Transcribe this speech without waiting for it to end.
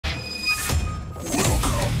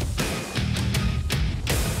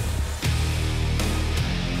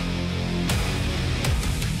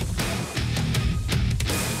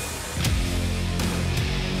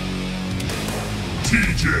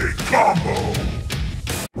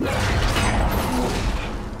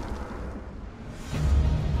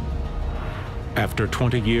After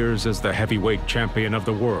 20 years as the heavyweight champion of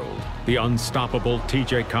the world, the unstoppable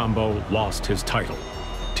TJ Combo lost his title.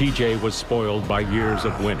 TJ was spoiled by years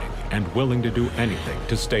of winning and willing to do anything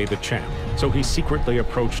to stay the champ, so he secretly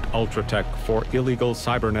approached Ultratech for illegal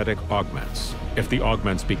cybernetic augments. If the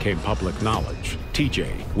augments became public knowledge,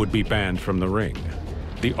 TJ would be banned from the ring.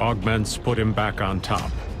 The augments put him back on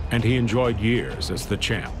top, and he enjoyed years as the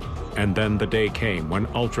champ. And then the day came when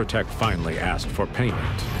Ultratech finally asked for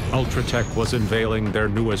payment. Ultratech was unveiling their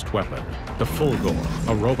newest weapon, the Fulgor,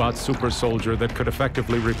 a robot super soldier that could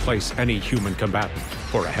effectively replace any human combatant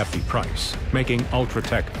for a hefty price, making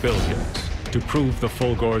Ultratech billions. To prove the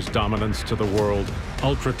Fulgor's dominance to the world,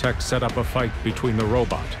 Ultratech set up a fight between the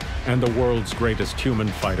robot and the world's greatest human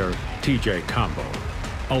fighter, TJ Combo.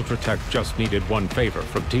 Ultratech just needed one favor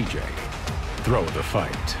from TJ: throw the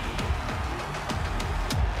fight.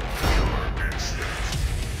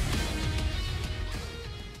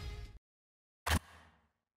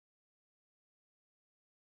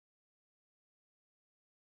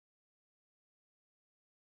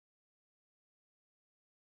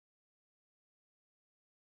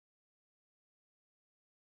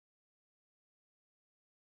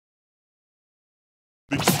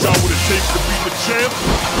 Think you got what it takes to be the champ?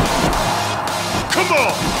 Come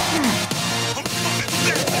on!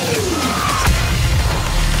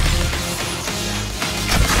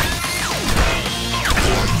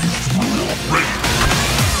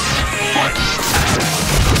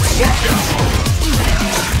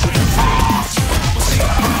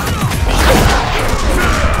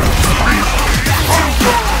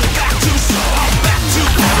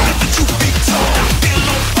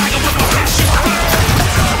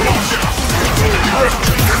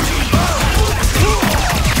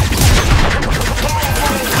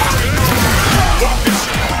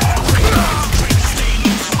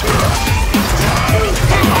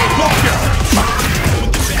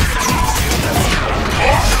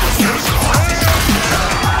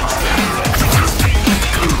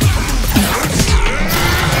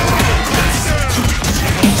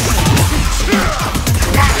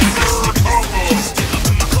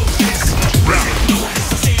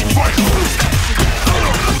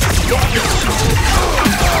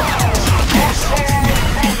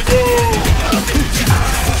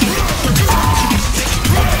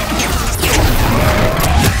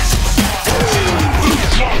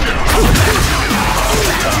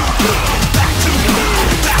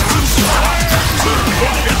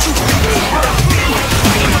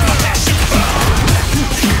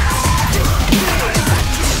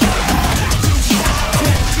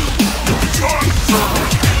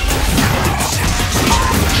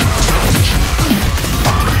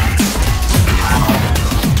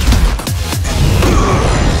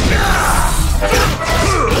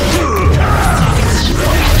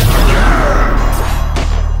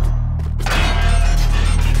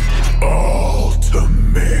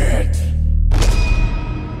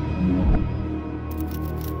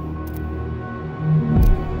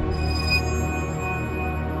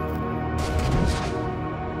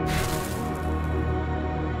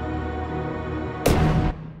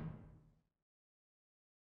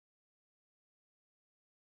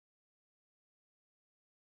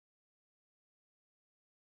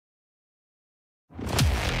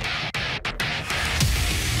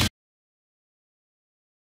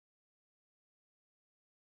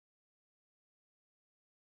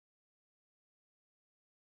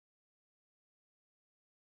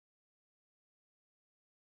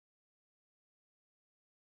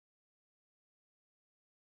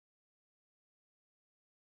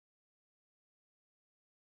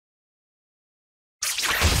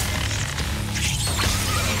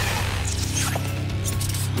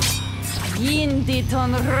ยินดีต้อน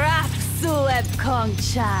รับสู่แอปของ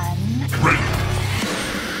ฉัน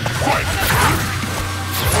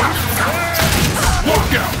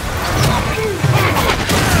Walk out!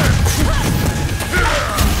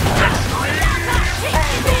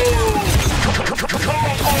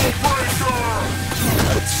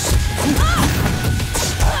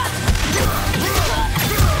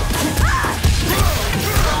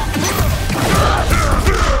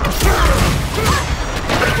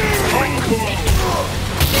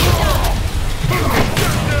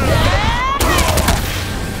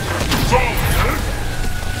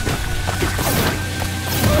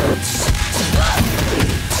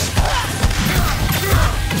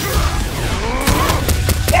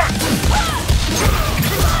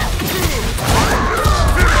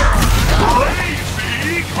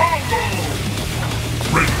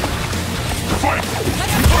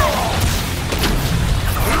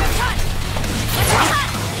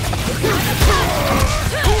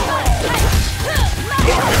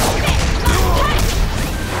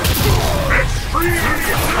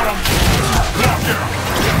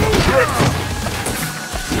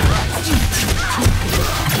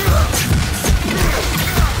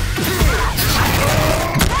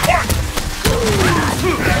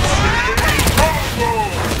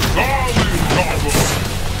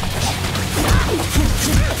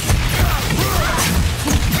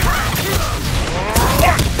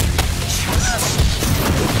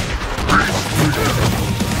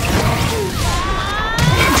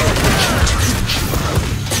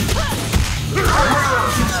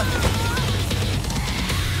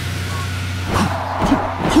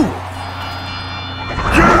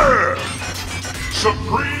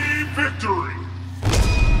 Supreme victory!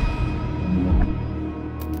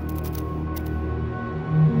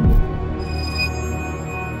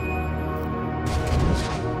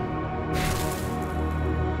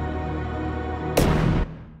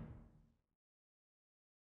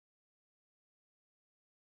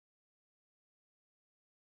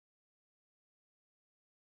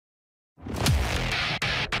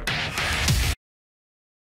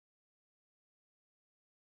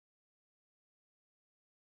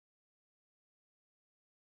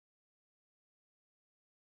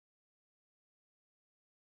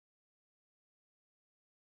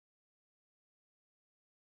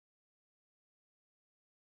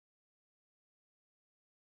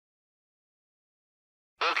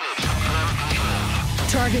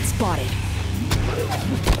 Target spotted.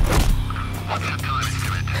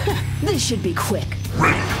 This should be quick.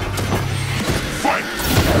 Ready! Fight!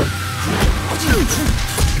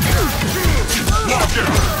 Lock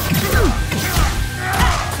out!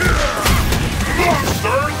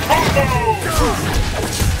 Monster combo!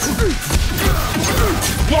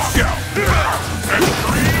 Lock out! Extreme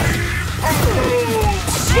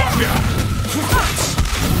combo! Lock out!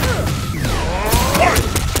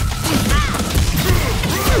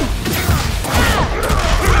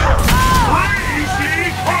 Fight!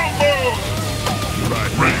 Crazy combo!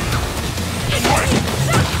 Right, ready! Fight!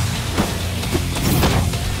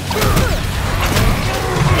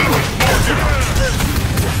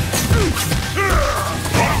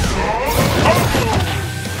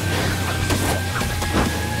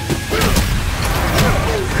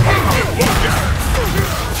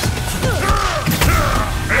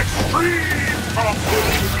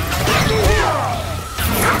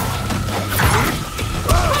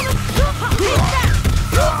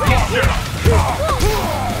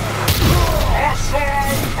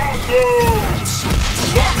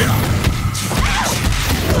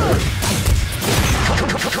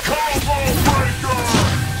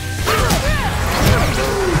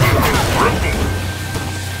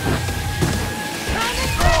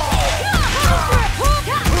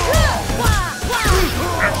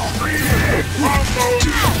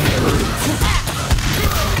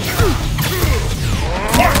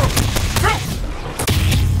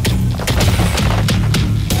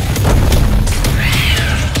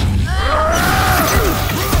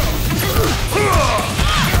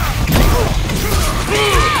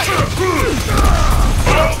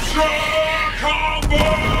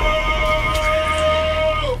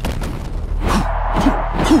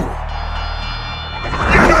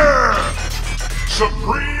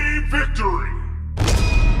 Supreme victory!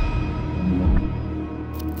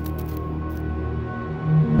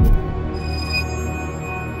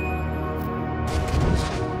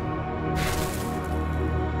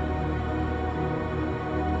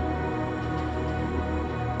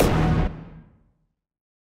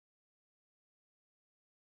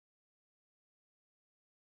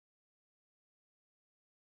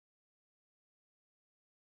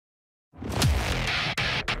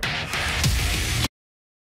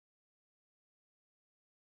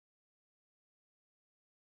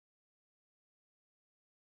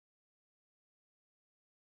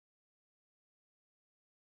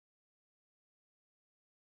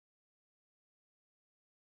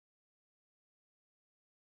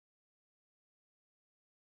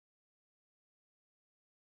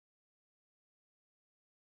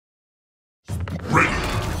 Ready!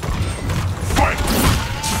 Fight!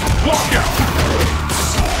 Lock out!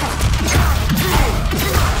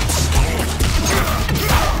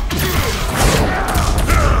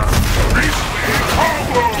 Beastly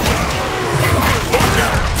combo! Lock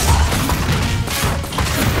out!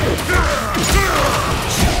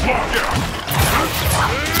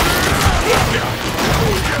 Lock out!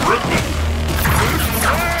 Lock out! Triple!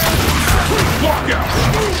 Lock out!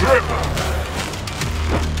 Triple!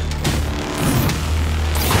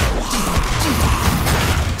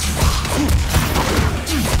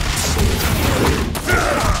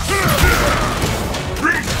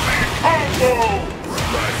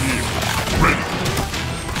 Right here. Ready.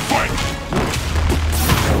 Fight.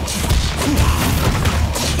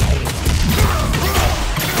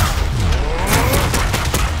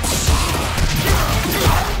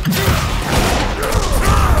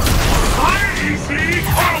 Crazy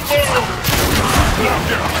combo!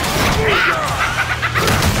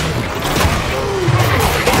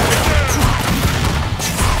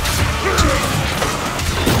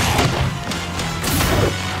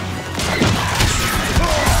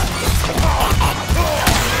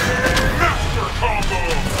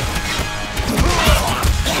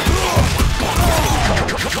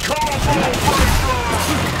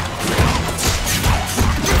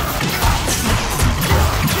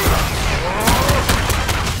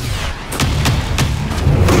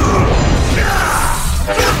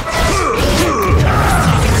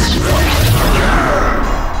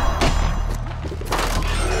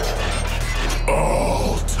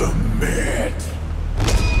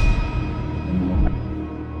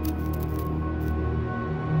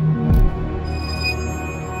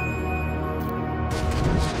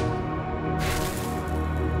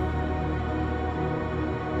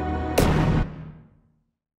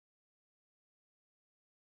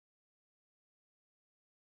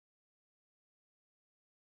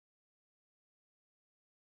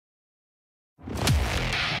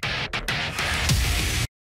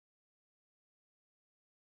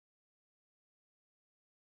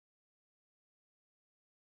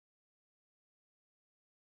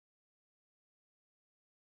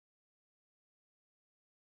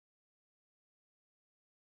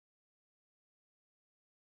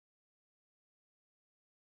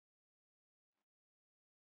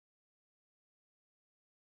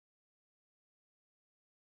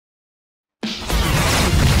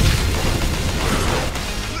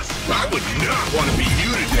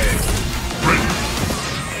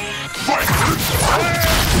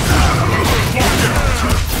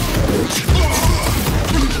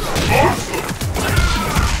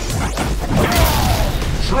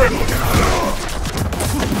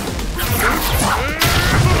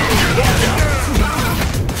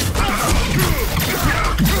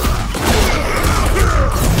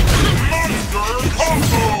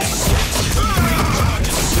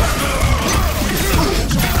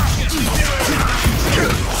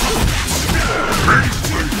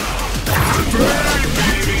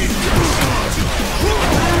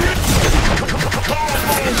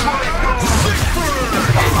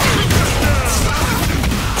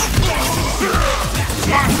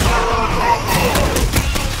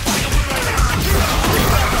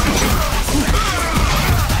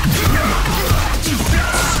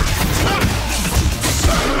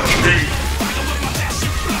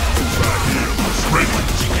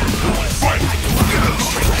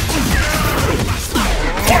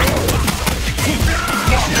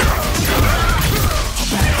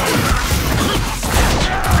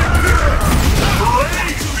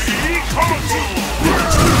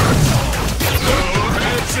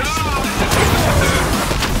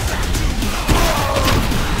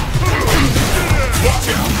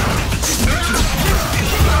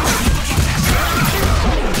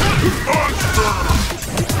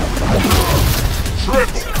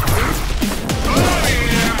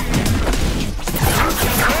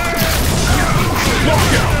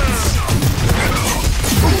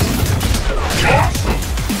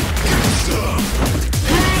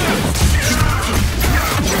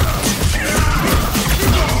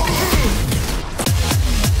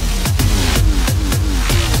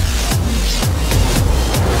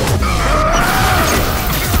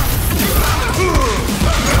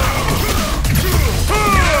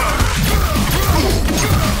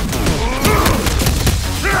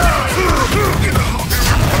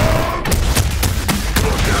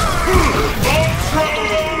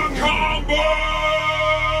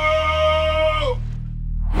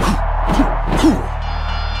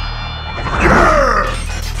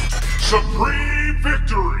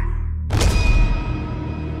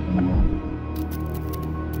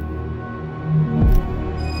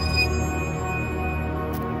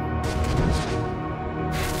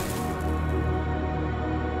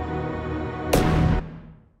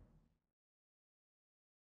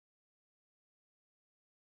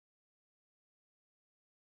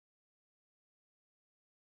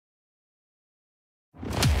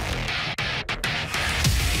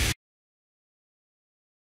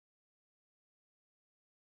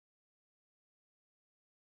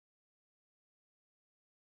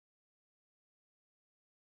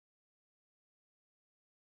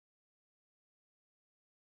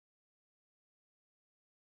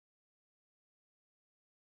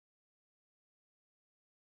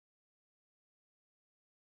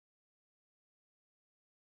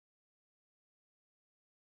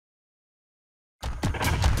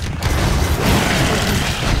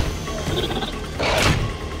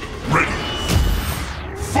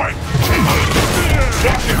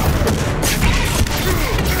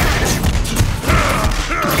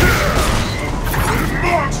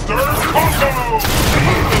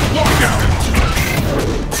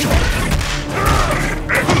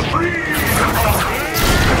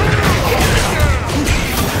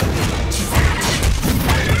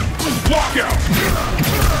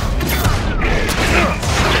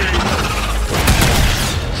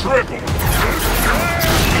 triple.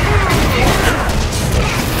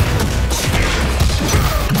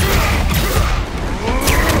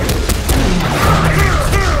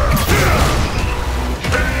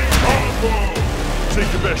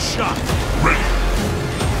 Take your best shot. Ready.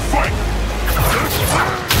 Fight.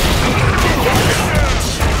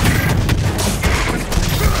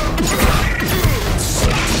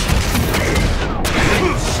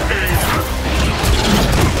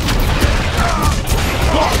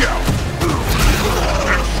 Lockout.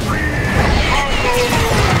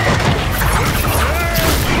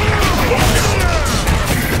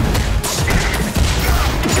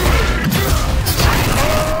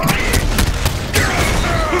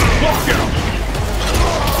 Extreme Lockout.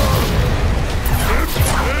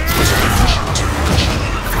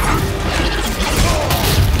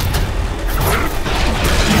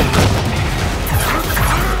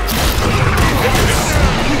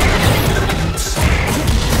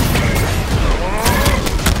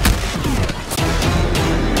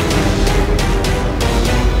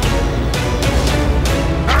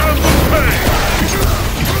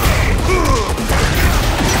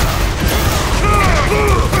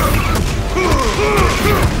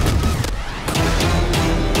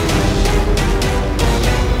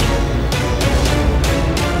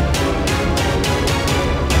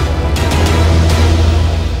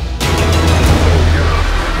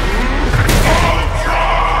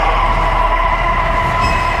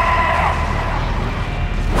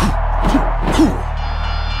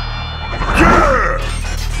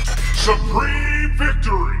 Supreme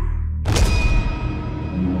victory!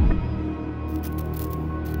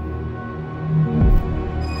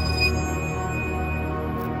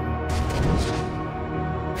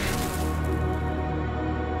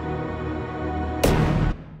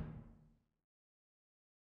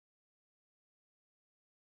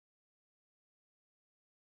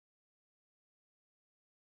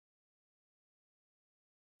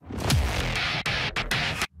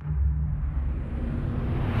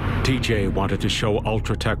 TJ wanted to show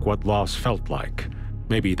Ultratech what loss felt like.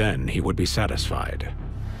 Maybe then he would be satisfied.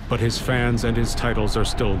 But his fans and his titles are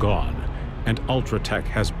still gone, and Ultratech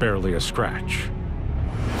has barely a scratch.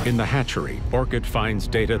 In the hatchery, Orchid finds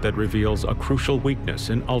data that reveals a crucial weakness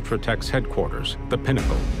in Ultratech's headquarters, the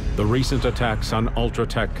Pinnacle. The recent attacks on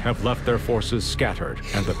Ultratech have left their forces scattered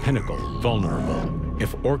and the Pinnacle vulnerable.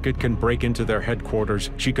 If Orchid can break into their headquarters,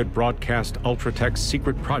 she could broadcast Ultratech's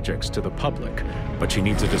secret projects to the public, but she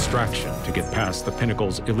needs a distraction to get past the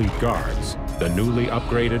Pinnacle's elite guards, the newly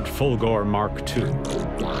upgraded Fulgor Mark II.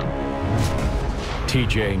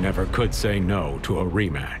 TJ never could say no to a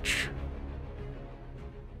rematch.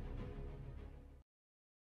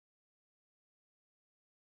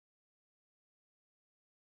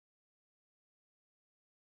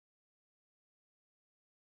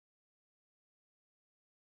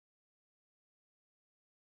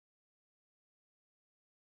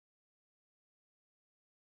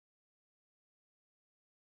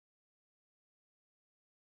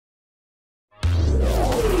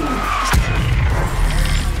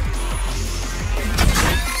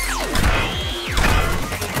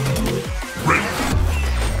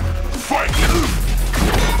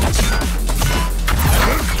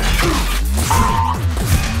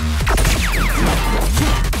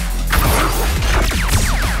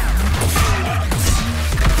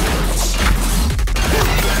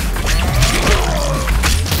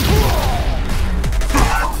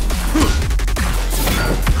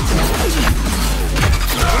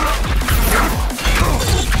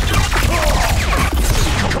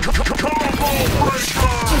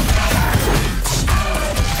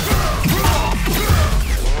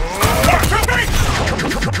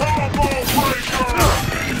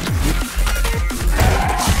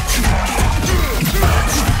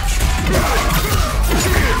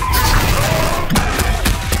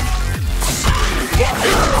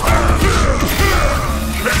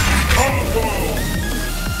 Combo!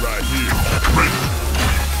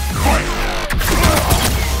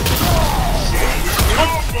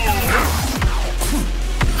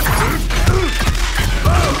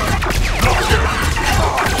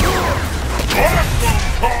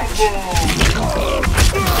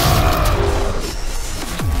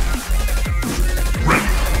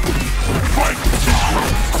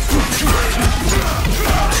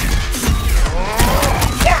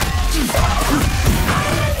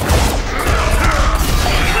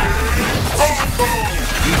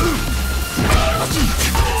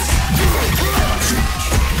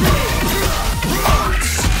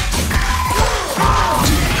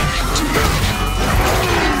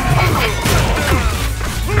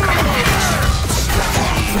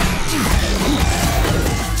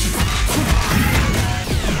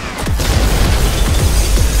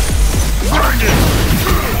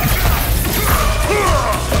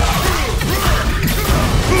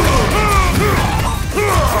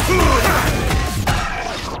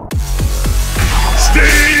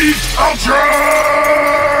 Stage Ultra!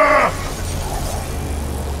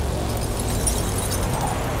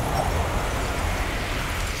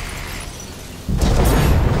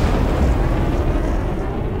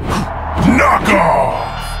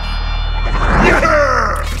 Knockoff!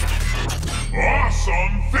 Yeah!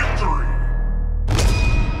 Awesome victory!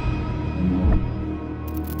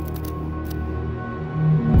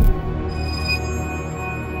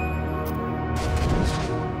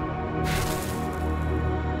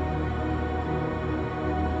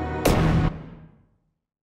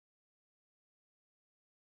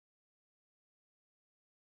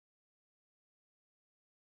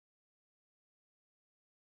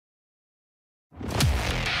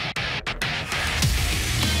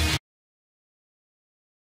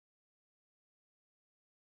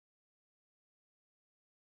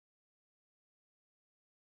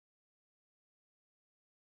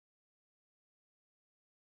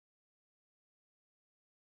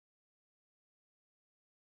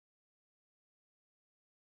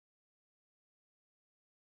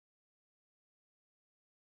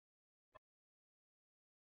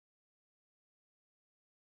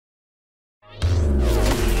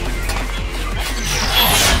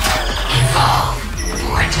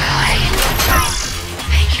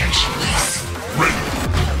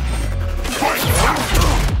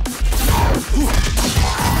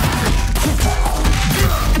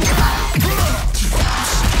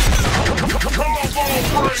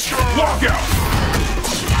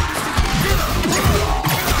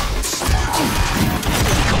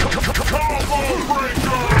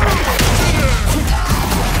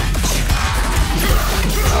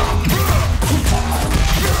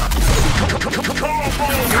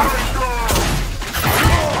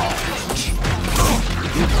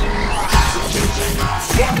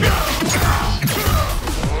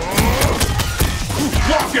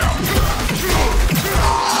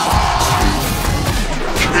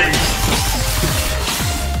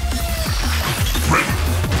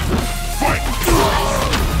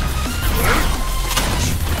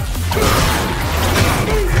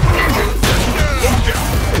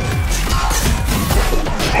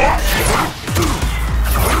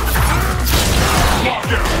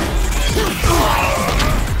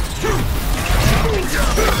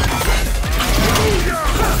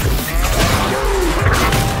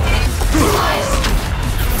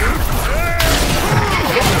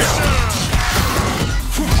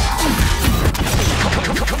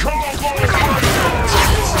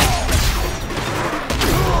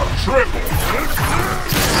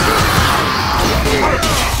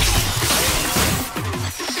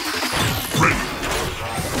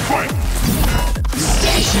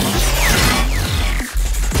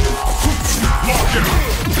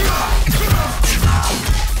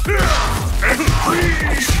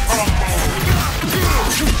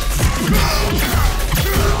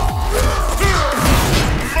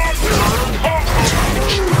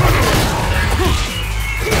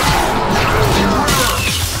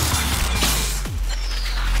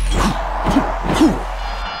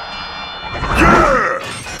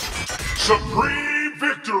 Supreme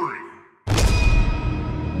victory!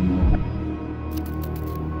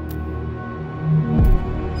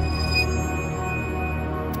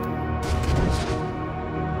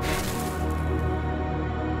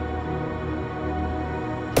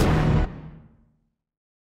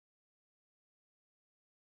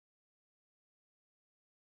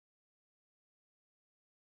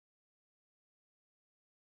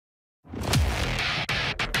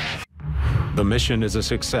 The mission is a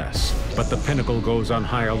success, but the Pinnacle goes on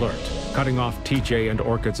high alert, cutting off TJ and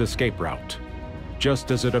Orchid's escape route.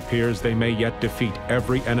 Just as it appears they may yet defeat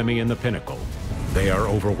every enemy in the Pinnacle, they are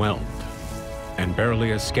overwhelmed and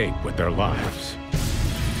barely escape with their lives.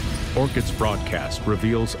 Orchid's broadcast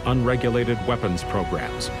reveals unregulated weapons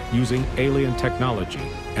programs using alien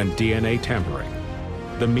technology and DNA tampering.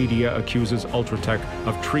 The media accuses Ultratech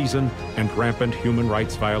of treason and rampant human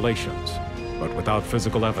rights violations, but without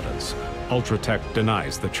physical evidence, Ultratech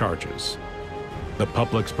denies the charges. The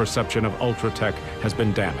public's perception of Ultratech has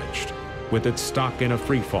been damaged. With its stock in a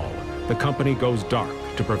freefall, the company goes dark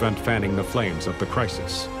to prevent fanning the flames of the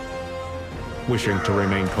crisis. Wishing to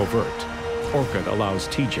remain covert, Orchid allows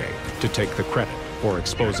TJ to take the credit for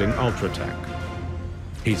exposing Ultratech.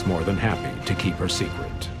 He's more than happy to keep her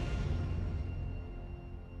secret.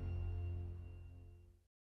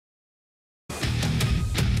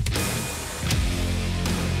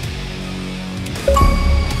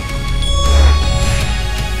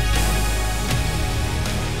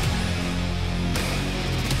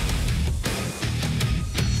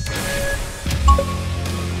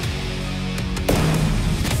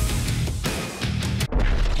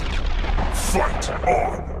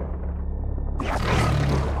 on!